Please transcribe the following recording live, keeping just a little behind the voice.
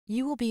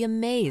You will be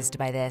amazed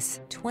by this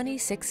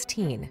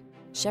 2016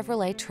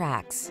 Chevrolet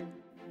Trax.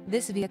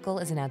 This vehicle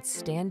is an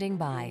outstanding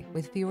buy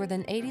with fewer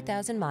than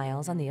 80,000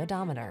 miles on the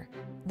odometer.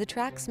 The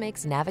Trax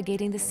makes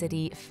navigating the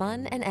city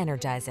fun and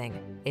energizing.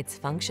 Its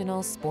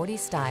functional, sporty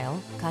style,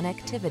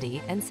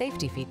 connectivity, and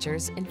safety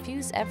features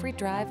infuse every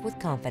drive with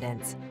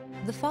confidence.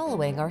 The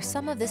following are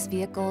some of this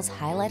vehicle's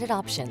highlighted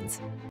options: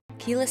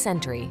 keyless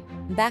entry,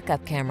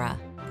 backup camera,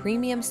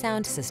 premium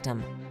sound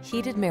system,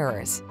 heated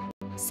mirrors,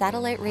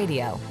 satellite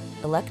radio,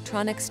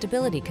 electronic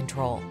stability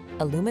control,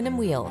 aluminum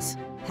wheels,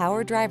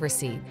 power driver's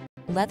seat,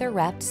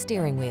 leather-wrapped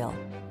steering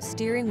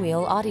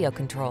wheel audio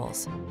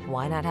controls.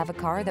 Why not have a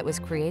car that was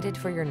created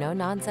for your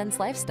no-nonsense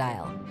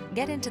lifestyle?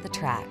 Get into the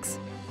Trax.